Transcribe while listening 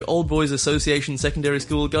Old Boys Association Secondary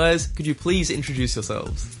School. Guys, could you please introduce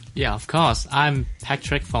yourselves? Yeah, of course. I'm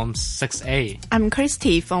Patrick from 6A. I'm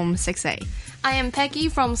Christy from 6A. I am Peggy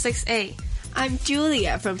from 6A. I'm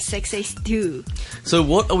Julia from 6A too. So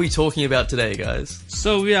what are we talking about today, guys?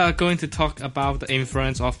 So we are going to talk about the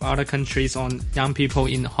influence of other countries on young people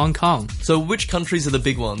in Hong Kong. So which countries are the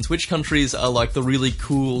big ones? Which countries are like the really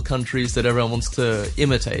cool countries that everyone wants to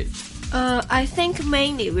imitate? I think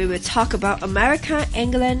mainly we will talk about America,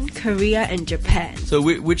 England, Korea, and Japan. So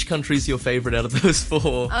which country is your favorite out of those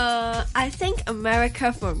four? I think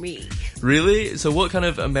America for me. Really? So what kind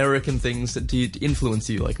of American things do you influence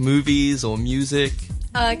you? Like movies or music?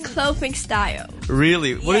 Clothing style.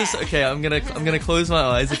 Really? What is? Yeah. Okay, I'm gonna close my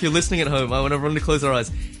eyes. If you're listening at home, I want everyone to close their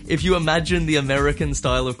eyes. If you imagine the American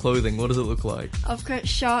style of clothing, what does it look like? Of course,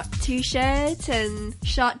 short t-shirts and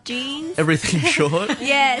short jeans. Everything short?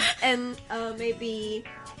 Yes, and maybe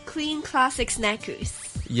clean classic sneakers.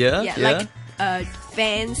 Yeah? Like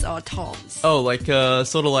Vans or Toms. Oh, like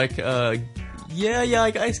sort of like yeah,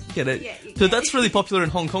 I get it. Yeah, So that's really popular in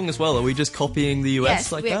Hong Kong as well. Are we just copying the US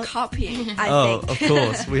Yes, like we that? are copying, I think. Of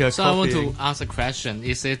course, we are So copying. I want to ask a question.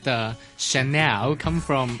 Is it Chanel come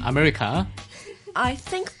from America? I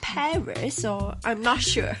think Paris, or I'm not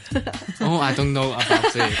sure. Oh, I don't know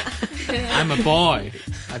about it. I'm a boy.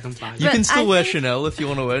 I don't buy You it. can still I wear think- Chanel if you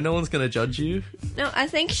want to wear. No one's going to judge you. No, I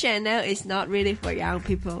think Chanel is not really for young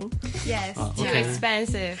people. Yes, too okay.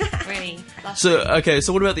 expensive, really. So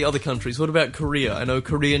what about the other countries? What about Korea? I know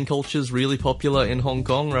Korean culture is really popular in Hong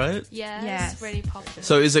Kong, right? Yes, Yes. really popular.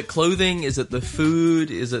 So is it clothing? Is it the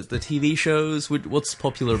food? Is it the TV shows? What's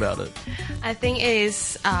popular about it? I think it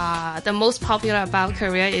is the most popular about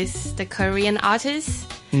Korea is the Korean artists.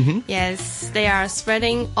 Mm-hmm. Yes, they are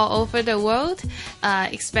spreading all over the world,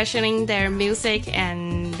 especially their music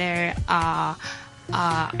and their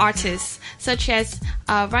artists, such as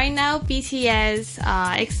right now BTS,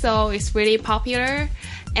 EXO is really popular,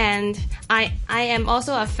 and I am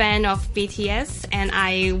also a fan of BTS, and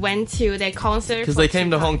I went to their concert Because they came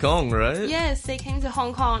to Hong Kong, right? Yes, they came to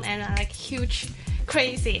Hong Kong, and I'm like huge.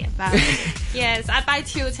 Crazy about it. Yes, I buy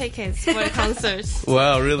 2 tickets for the concerts.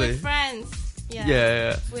 Wow, really? With friends.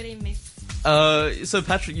 Yeah. Really miss. So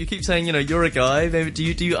Patrick, you keep saying, you're a guy. Maybe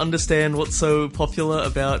do you understand what's so popular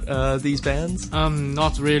about these bands?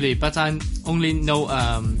 Not really, but I only know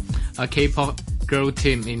a K-pop girl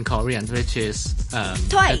team in Korean, which is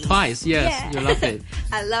Twice. Twice. Yes, Yeah. you love it.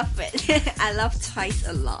 I love it. I love Twice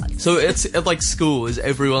a lot. So it's at like school. Is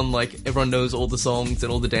everyone knows all the songs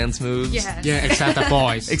and all the dance moves? Yes. Yeah, except the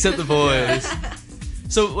boys. Except the boys.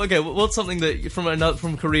 So, okay, what's something that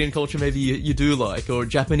from Korean culture maybe you do like, or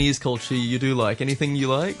Japanese culture you do like? Anything you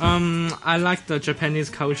like? I like the Japanese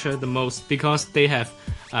culture the most because they have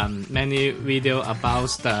many video about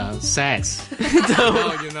the sex.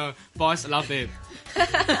 So, boys love it.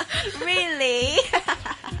 Really?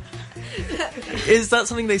 Is that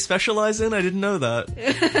something they specialize in? I didn't know that.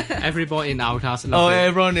 Every boy in our class Oh, love it.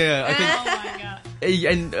 everyone, yeah. I think. Oh my god.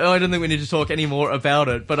 And I don't think we need to talk any more about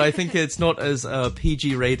it, but I think it's not as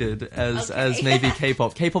PG rated as maybe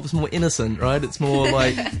K-pop. K-pop is more innocent, right? It's more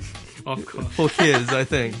like Of course. for kids, I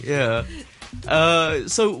think. Yeah.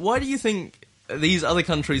 So why do you think these other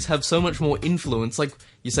countries have so much more influence? Like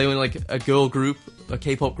you say, when like a girl group, a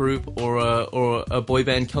K-pop group, or a boy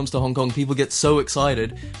band comes to Hong Kong, people get so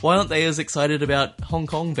excited. Why aren't they as excited about Hong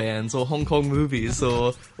Kong bands or Hong Kong movies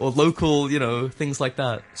or local, things like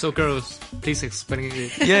that? So girls, please explain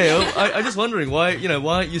it. Yeah, I'm just wondering why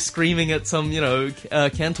aren't you screaming at some,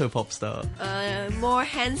 canto pop star? More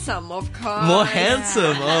handsome, of course. More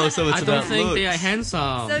handsome. Oh, so it's I about don't think looks. they are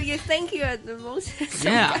handsome. So you think you are the most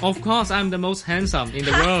handsome? Yeah, of course, I'm the most handsome in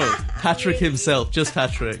the world. Patrick himself, just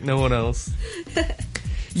Patrick, no one else.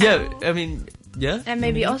 Yeah, I mean, yeah. And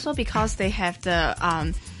maybe also because they have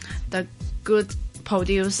the good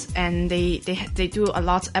produce and they do a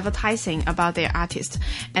lot of advertising about their artists,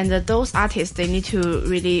 and those artists they need to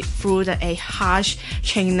really through a harsh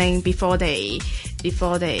training before they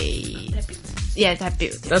debut.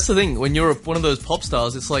 That's the thing. When you're one of those pop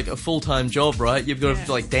stars, it's like a full-time job, right? You've got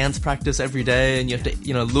to like dance practice every day, and you have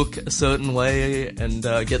to, look a certain way and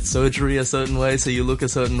get surgery a certain way, so you look a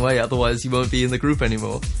certain way. Otherwise, you won't be in the group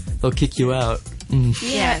anymore. They'll kick you out.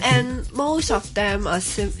 Yeah, and most of them are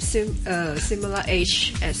similar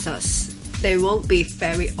age as us. They won't be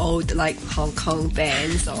very old like Hong Kong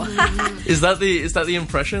bands or Is that the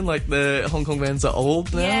impression? Like the Hong Kong bands are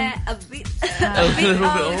old now? yeah, a bit A little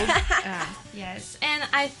bit old. Yes, and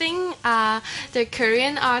I think the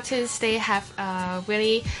Korean artists, they have a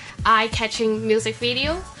really eye-catching music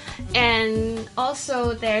video, and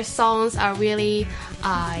also their songs are really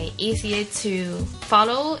easier to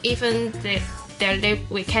follow. Even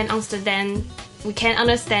we can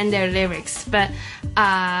understand their lyrics, but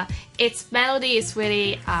its melody is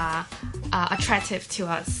really attractive to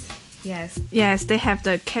us. Yes. Yes, they have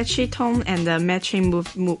the catchy tone and the matching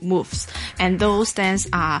moves, and those dances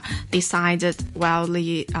are decided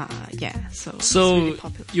wildly. So it's really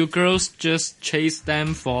popular. You girls just chase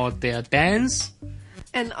them for their dance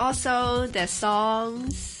And also their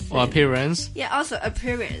songs. or appearance? Yeah, also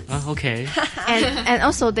appearance. Okay. and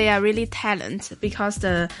also they are really talented because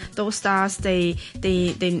those stars they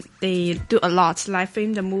do a lot, like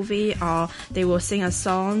film the movie or they will sing a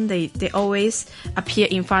song. They always appear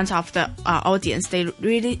in front of the audience. They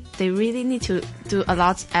really need to do a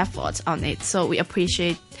lot of effort on it. So we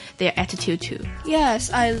appreciate their attitude too.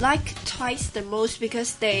 Yes, I like Twice the most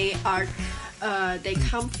because they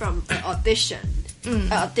come from an audition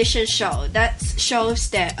show that shows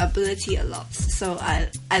their ability a lot. So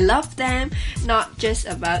I love them, not just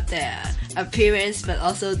about their appearance but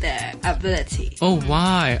also their ability. Oh,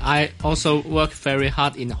 why? I also work very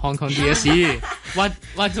hard in Hong Kong DSE.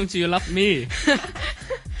 Why don't you love me?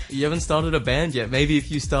 You haven't started a band yet. Maybe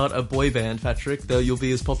if you start a boy band, Patrick, you'll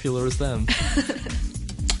be as popular as them.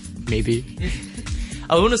 Maybe.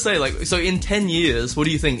 I want to say, so in 10 years, what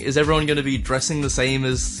do you think? Is everyone going to be dressing the same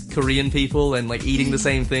as Korean people and, eating the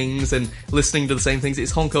same things and listening to the same things?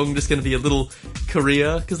 Is Hong Kong just going to be a little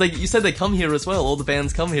Korea? Because you said they come here as well. All the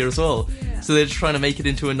bands come here as well. Yeah. So they're just trying to make it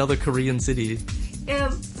into another Korean city.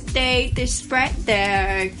 They spread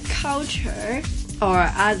their culture or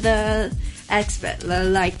other aspects,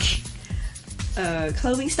 like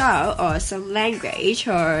clothing style or some language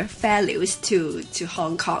or values to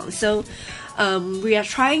Hong Kong. So we are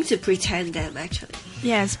trying to pretend them actually.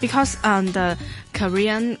 Yes, because the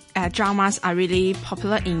Korean dramas are really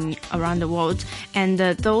popular around the world, and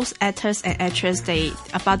those actors and actresses,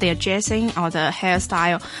 about their dressing or the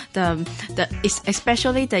hairstyle,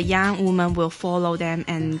 especially the young women will follow them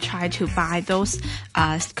and try to buy those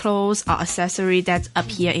clothes or accessories that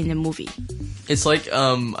appear in the movie. It's I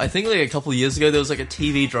think a couple of years ago there was a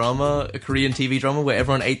TV drama, a Korean TV drama where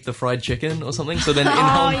everyone ate the fried chicken or something. So then in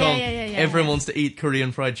Hong Kong, everyone wants to eat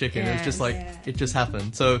Korean fried chicken. Yeah, it's just it just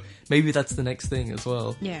happened. So maybe that's the next thing as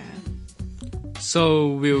well. Yeah. So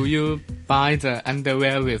will you buy the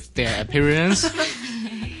underwear with their appearance?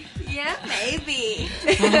 Yeah, maybe.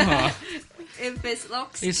 Oh, If it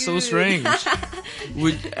looks it's good. so strange.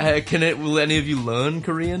 Will any of you learn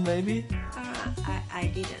Korean maybe? I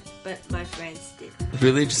didn't, but my friends did.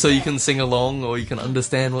 Really? Just so you can sing along or you can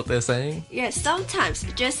understand what they're saying? Yeah, sometimes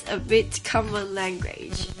just a bit common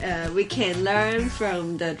language. We can learn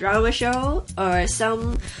from the drama show, or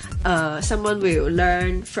someone will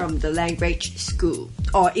learn from the language school,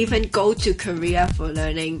 or even go to Korea for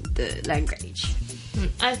learning the language.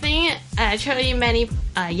 I think actually many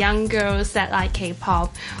young girls that like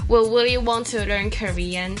K-pop will really want to learn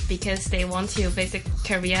Korean because they want to visit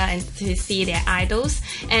Korea and to see their idols.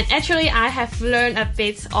 And actually I have learned a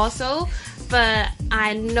bit also, but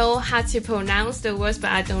I know how to pronounce the words, but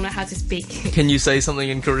I don't know how to speak. Can you say something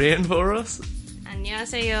in Korean for us?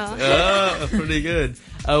 안녕하세요. Oh, pretty good.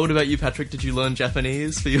 What about you, Patrick? Did you learn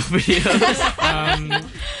Japanese for your videos?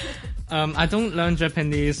 I don't learn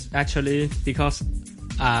Japanese actually because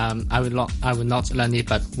I will not learn it,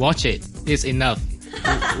 but watch it is enough.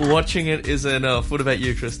 Watching it is enough. What about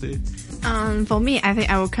you, Christy? For me, I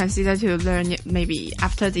think I will consider to learn it maybe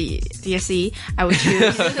after the DSE. I would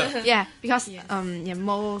choose, because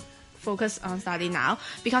more focus on study now,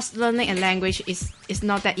 because learning a language is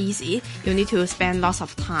not that easy. You need to spend lots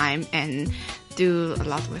of time and do a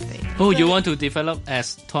lot with it. Oh, you want to develop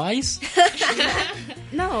as Twice?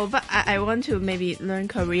 No, but I want to maybe learn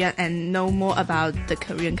Korean and know more about the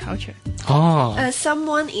Korean culture. Oh.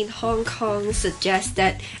 Someone in Hong Kong suggests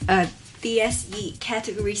that DSE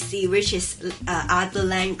Category C, which is other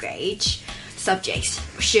language subjects,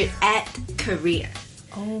 should add Korean.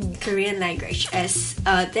 Korean language, as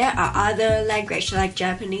there are other language like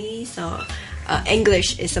Japanese or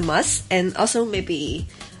English is a must, and also maybe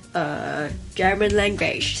German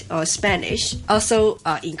language or Spanish also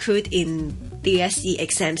include in DSE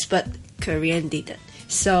exams, but Korean didn't.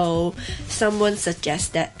 So someone suggests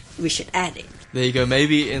that we should add it. There you go.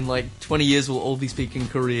 Maybe in 20 years we'll all be speaking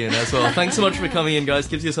Korean as well. Thanks so much for coming in, guys.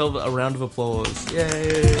 Give yourself a round of applause.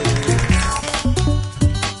 Yay!